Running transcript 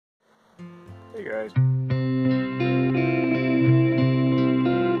Hey guys.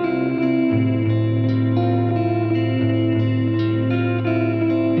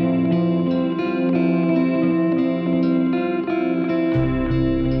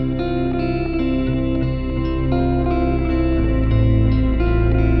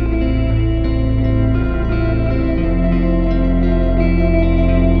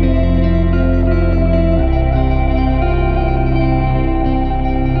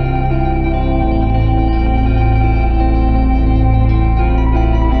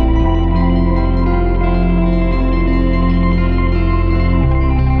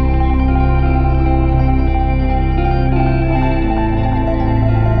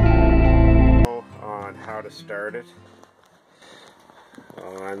 Start it.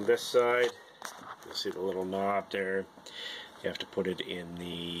 On this side, you'll see the little knob there. You have to put it in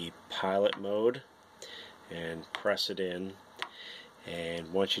the pilot mode and press it in,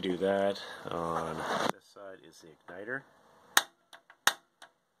 and once you do that, on this side is the igniter.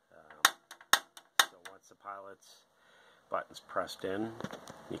 So once the pilot's button's pressed in,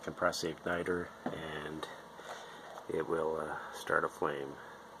 you can press the igniter and it will start a flame.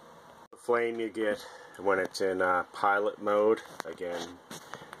 The flame you get when it's in pilot mode, again,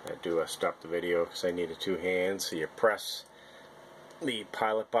 I do stop the video because I needed two hands. So you press the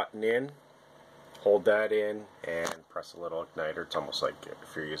pilot button in, hold that in, and press a little igniter. It's almost like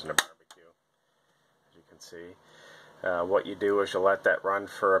if you're using a barbecue, as you can see. What you do is you let that run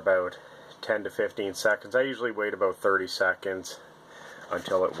for about 10 to 15 seconds. I usually wait about 30 seconds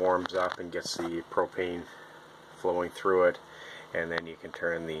until it warms up and gets the propane flowing through it. And then you can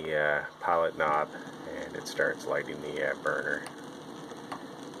turn the pilot knob and it starts lighting the burner.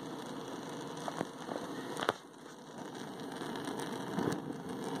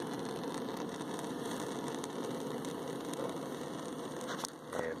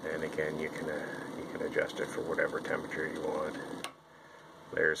 And then again you can adjust it for whatever temperature you want.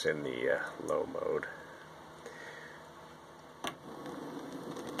 There's in the low mode.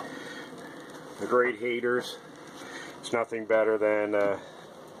 The great heaters. It's nothing better than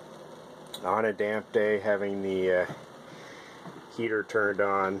on a damp day having the heater turned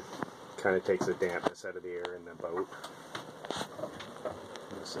on. Kind of takes the dampness out of the air in the boat.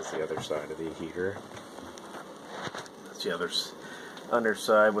 This is the other side of the heater. That's the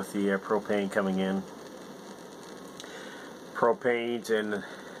underside with the propane coming in. Propane's in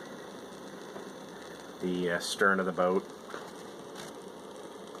the stern of the boat.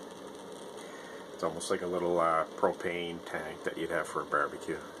 It's almost like a little propane tank that you'd have for a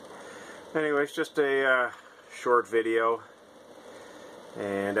barbecue. Anyways, just a short video,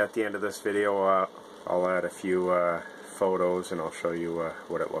 and at the end of this video I'll add a few photos and I'll show you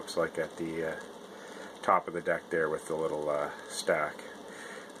what it looks like at the top of the deck there with the little stack.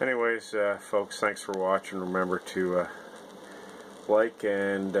 Anyways, folks, thanks for watching. Remember to like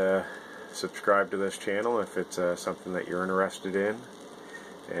and subscribe to this channel if it's something that you're interested in.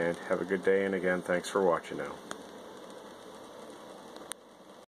 And have a good day, and again, thanks for watching now.